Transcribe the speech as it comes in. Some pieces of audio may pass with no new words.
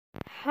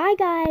Hi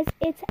guys,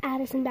 it's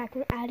Addison back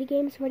from Addy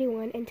Games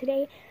 41, and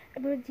today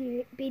I'm going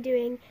to be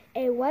doing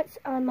a what's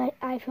on my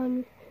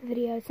iPhone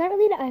video. It's not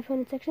really an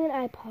iPhone, it's actually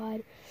an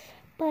iPod,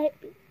 but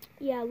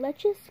yeah,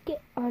 let's just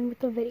get on with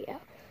the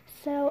video.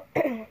 So,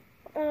 I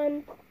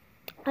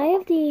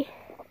have the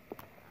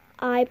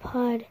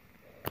iPod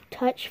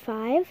Touch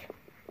 5.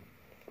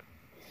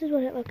 This is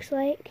what it looks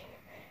like.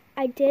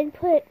 I did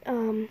put,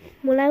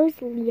 when I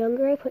was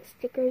younger, I put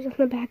stickers on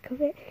the back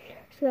of it.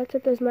 So that's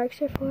what those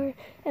marks are for.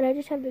 And I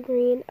just have the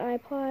green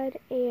iPod,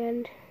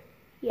 and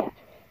yeah.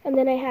 And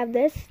then I have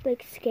this,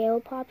 like, scale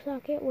pop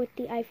socket with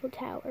the Eiffel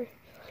Tower.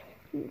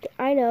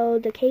 I know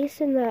the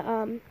case and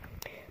the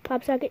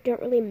pop socket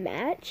don't really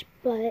match,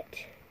 but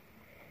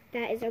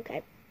that is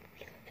okay.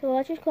 So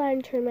let's just go ahead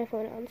and turn my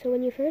phone on. So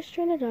when you first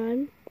turn it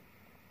on,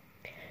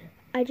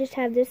 I just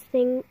have this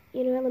thing.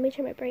 You know what, let me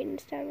turn my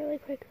brightness down really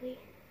quickly.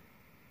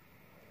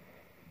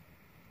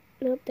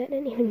 Nope, that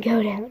didn't even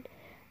go down.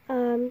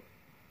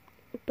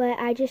 But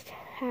I just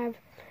have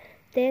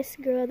this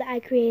girl that I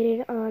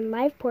created on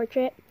Live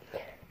Portrait.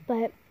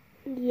 But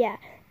yeah,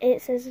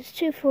 it says it's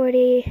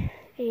 2:40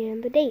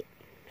 and the date.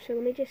 So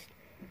let me just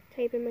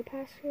type in my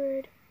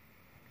password.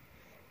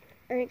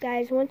 Alright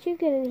guys, once you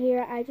get in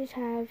here, I just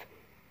have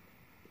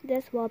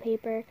this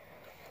wallpaper.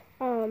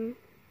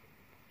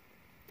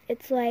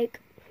 It's like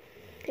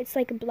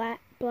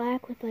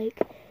black with like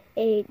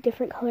a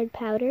different colored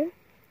powder,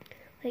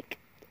 like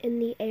in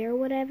the air or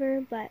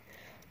whatever. But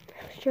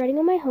starting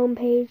on my home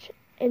page,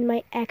 in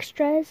my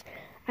extras,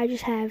 I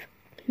just have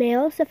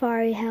mail,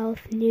 Safari,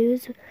 health,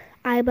 news,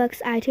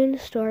 iBooks,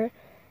 iTunes Store.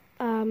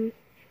 Sorry,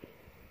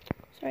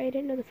 I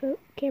didn't know the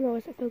camera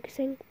wasn't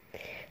focusing.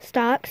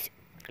 Stocks,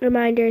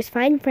 reminders,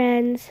 find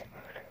friends,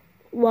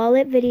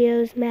 wallet,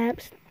 videos,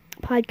 maps,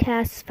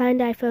 podcasts,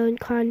 find iPhone,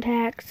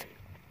 contacts,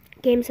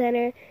 game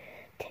center,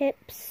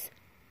 tips,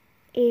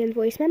 and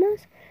voice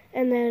memos.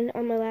 And then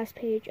on my last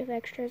page of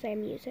extras, I have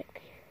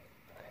music.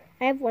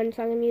 I have one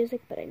song of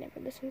music, but I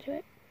never listen to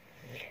it.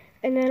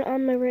 And then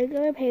on my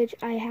regular page,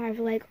 I have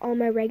like all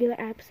my regular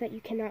apps that you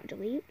cannot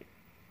delete,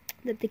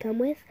 that they come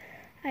with.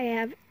 I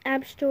have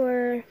App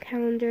Store,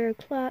 Calendar,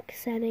 Clock,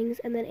 Settings,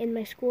 and then in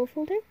my school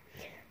folder,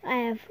 I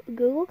have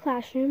Google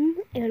Classroom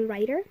and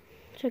Writer,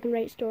 so I can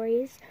write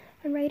stories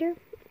on Writer.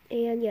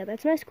 And yeah,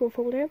 that's my school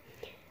folder.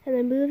 And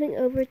then moving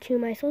over to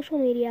my social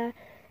media,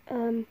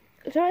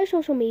 it's not my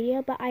social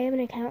media, but I have an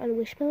account on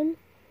Wishbone.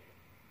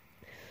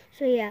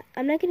 So yeah,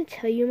 I'm not going to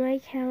tell you my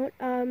account,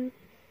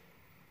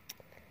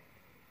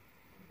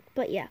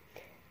 but yeah,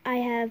 I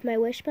have my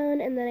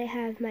Wishbone, and then I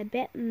have my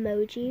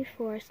Bitmoji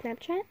for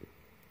Snapchat.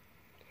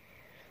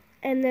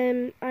 And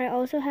then I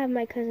also have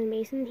my cousin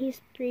Mason, he's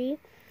 3,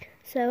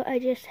 so I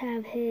just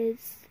have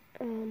his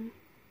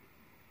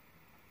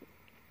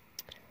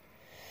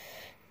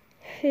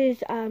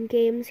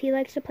games. He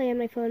likes to play on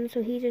my phone,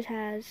 so he just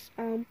has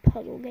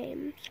puzzle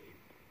games.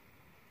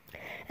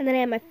 And then I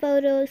have my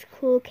photos,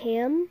 cool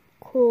cam,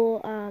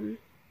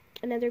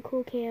 another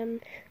cool cam,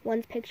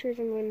 one's pictures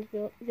and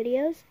one's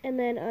videos. And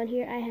then on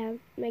here I have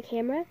my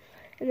camera,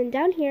 and then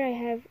down here I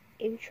have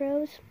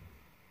intros,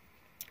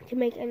 to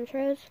make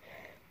intros,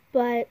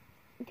 but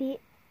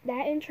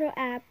that intro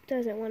app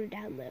doesn't want to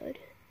download.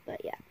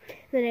 But yeah,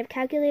 and then I have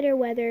calculator,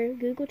 weather,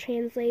 Google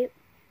Translate,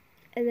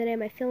 and then I have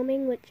my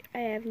filming, which I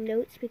have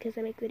notes because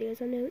I make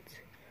videos on notes,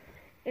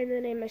 and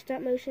then I have my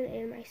stop motion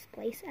and my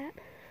Splice app.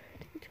 I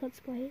think it's called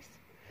Splice.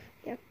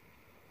 Yeah.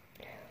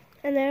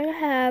 And then I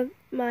have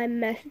my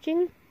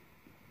messaging.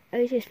 I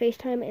use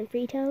FaceTime and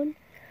Freetone.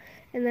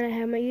 And then I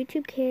have my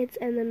YouTube Kids,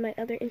 and then my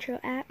other intro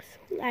apps.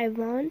 I have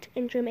Vaunt,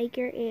 Intro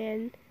Maker,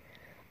 and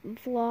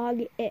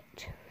Vlog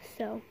It.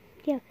 So,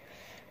 yeah.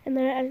 And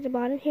then at the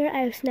bottom here,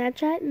 I have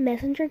Snapchat,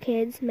 Messenger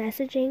Kids,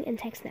 Messaging, and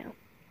Text Now.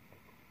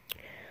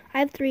 I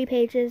have 3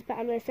 pages, but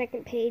on the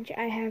second page,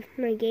 I have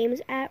my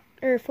games app,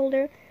 or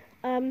folder.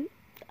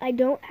 I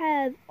don't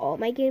have all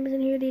my games in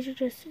here. These are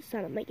just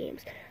some of my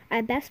games. I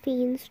have Best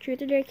Fiends,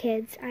 Truth or Dare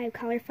Kids, I have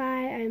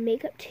Colorify, I have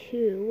Makeup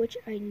 2, which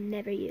I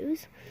never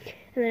use,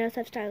 and then I also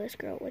have Stylist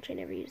Girl, which I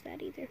never use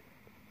that either.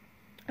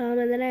 And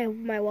then I have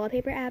my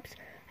wallpaper apps.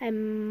 I have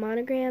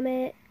Monogram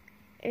It,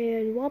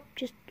 and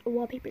just a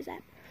wallpapers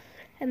app.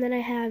 And then I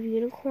have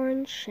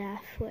Unicorn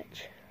Chef,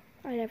 which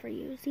I never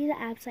use. These are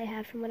apps I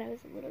have from when I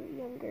was a little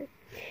younger.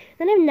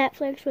 Then I have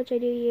Netflix, which I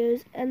do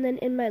use, and then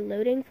in my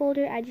loading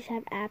folder, I just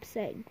have apps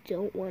that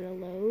don't want to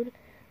load.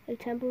 Like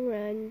Temple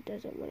Run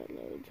doesn't want to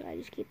load, so I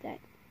just keep that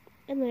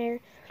in there.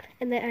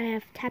 And then I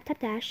have Tap Tap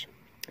Dash,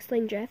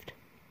 Sling Drift,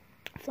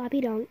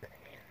 Floppy Dunk,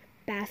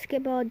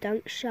 Basketball,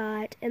 Dunk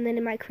Shot, and then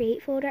in my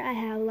Create folder, I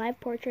have Live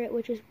Portrait,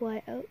 which is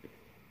what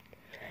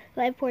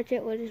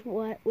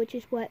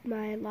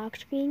my lock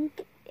screen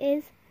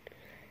is.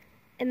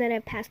 And then I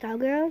have Pastel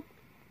Girl.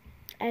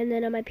 And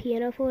then on my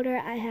piano folder,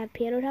 I have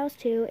Piano Tiles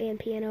 2 and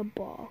Piano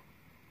Ball.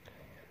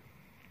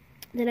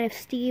 Then I have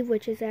Steve,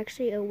 which is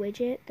actually a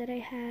widget that I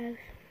have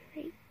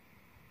right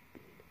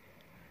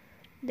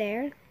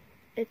there.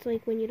 It's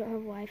like when you don't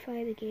have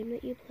Wi-Fi, the game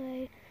that you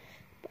play.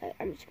 But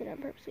I'm just going to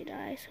purposely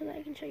die so that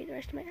I can show you the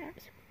rest of my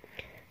apps.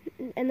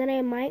 and then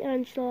I might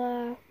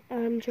draw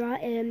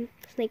in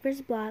Snake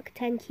vs. Block,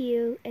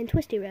 10Q, and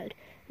Twisty Road.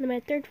 And then my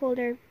third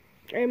folder,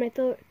 or my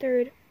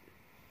third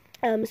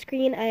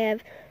screen, I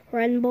have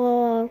Run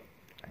Ball,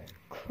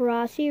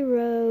 Crossy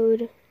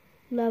Road,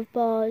 Love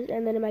Balls,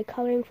 and then in my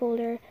coloring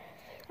folder,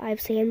 I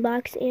have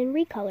Sandbox and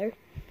Recolor.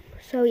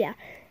 So yeah,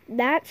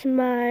 that's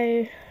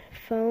my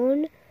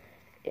phone,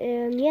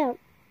 and yeah,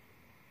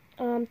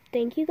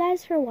 thank you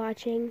guys for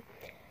watching.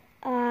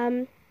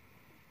 I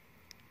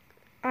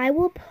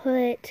will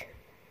put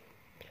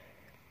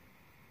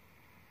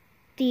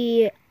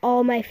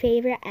all my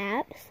favorite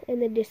apps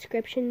in the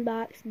description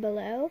box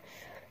below.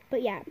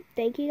 But yeah,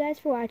 thank you guys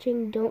for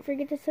watching. Don't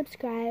forget to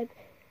subscribe,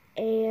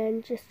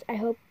 and I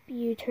hope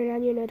you turn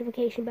on your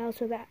notification bell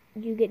so that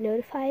you get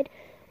notified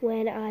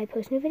when I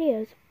post new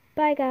videos.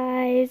 Bye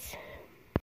guys!